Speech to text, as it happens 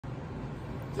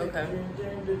Okay.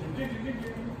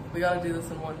 We gotta do this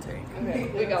in one take. Okay,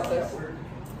 we got this.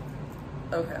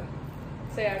 Okay.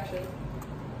 Say action.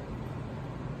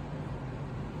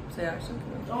 Say action.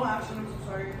 No action, I'm so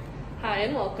sorry. Hi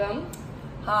and welcome.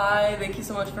 Hi, thank you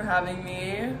so much for having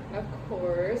me. Of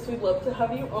course, we'd love to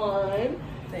have you on.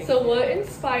 Thank so you. what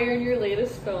inspired your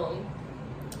latest film,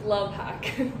 Love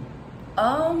Hack?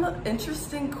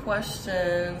 Interesting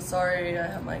question. Sorry, I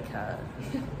have my cat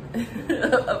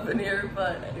up in here,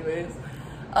 but anyways.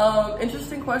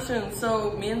 Interesting question.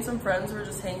 So me and some friends were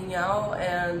just hanging out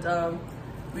and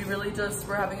we really just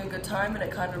were having a good time, and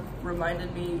it kind of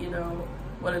reminded me, you know,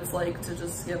 what it's like to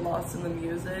just get lost in the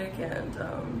music. And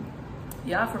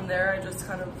yeah, from there I just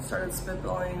kind of started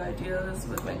spitballing ideas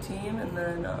with my team, and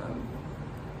then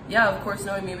yeah, of course,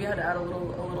 knowing me, we had to add a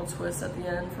little twist at the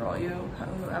end for all you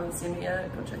who haven't seen it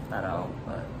yet. Go check that out.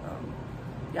 But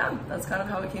yeah, that's kind of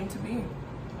how it came to be.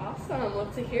 Awesome,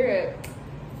 love to hear it.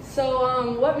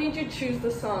 So what made you choose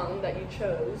the song that you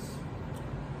chose?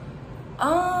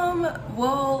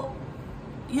 Well,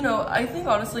 you know, I think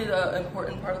honestly the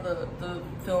important part of the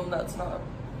film that's not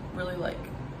really like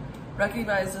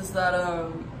recognized is that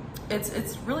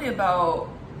it's really about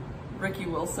Ricky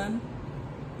Wilson.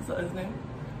 Is that his name?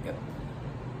 Yep.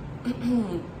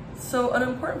 So an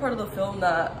important part of the film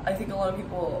that I think a lot of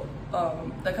people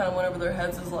that kind of went over their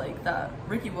heads is like that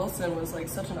Ricky Wilson was like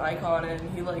such an icon, and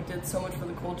he like did so much for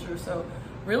the culture. So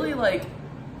really, like,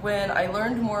 when I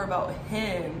learned more about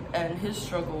him and his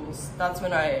struggles, that's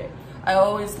when I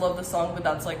always loved the song, but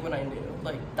that's like when I knew,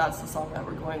 like, that's the song that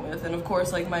we're going with. And of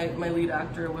course, like, my lead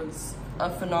actor was a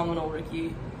phenomenal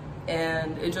Ricky,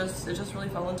 and it just really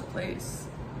fell into place.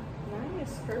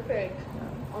 Nice, perfect.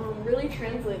 Yeah. Really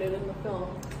translated in the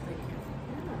film. Thank you.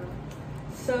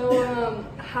 Yeah. So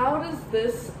how does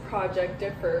this project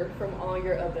differ from all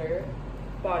your other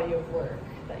body of work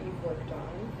that you've worked on?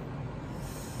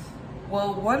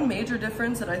 Well, one major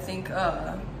difference that I think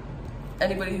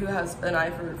anybody who has an eye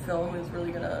for film is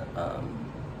really gonna,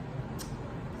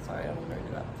 sorry, I'm gonna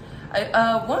do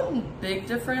that. One big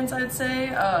difference I'd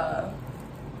say,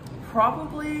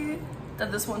 probably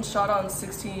that this one's shot on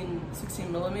 16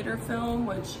 millimeter film,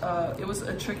 which it was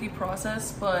a tricky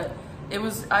process, but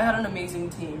I had an amazing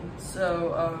team.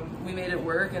 So we made it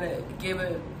work, and it gave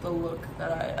it the look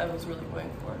that I was really going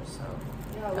for, so.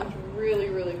 Yeah, it looked really,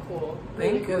 really cool.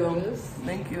 Thank you. Gorgeous.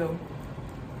 Thank you.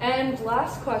 And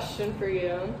last question for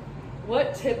you.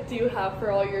 What tip do you have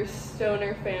for all your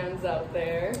stoner fans out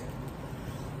there?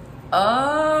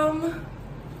 To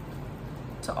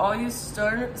all you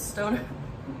stoner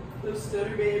Those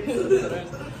stoner babes.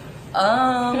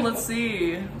 let's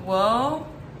see. Well,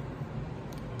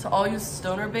 to all you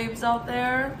stoner babes out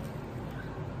there,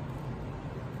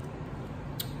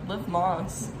 live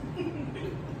Moss.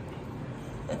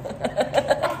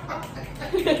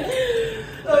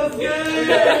 That was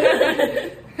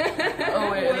good.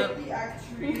 Oh wait, Like the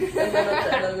actress. and then at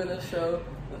the end I'm gonna show.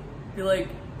 Be like,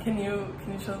 can you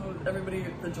show everybody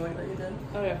the joint that you did?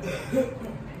 Okay.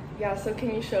 Yeah, so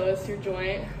can you show us your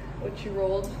joint, what you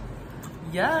rolled?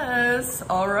 Yes.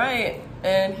 All right.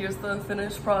 And here's the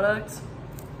finished product.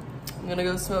 I'm gonna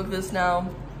go smoke this now.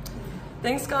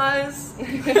 Thanks, guys.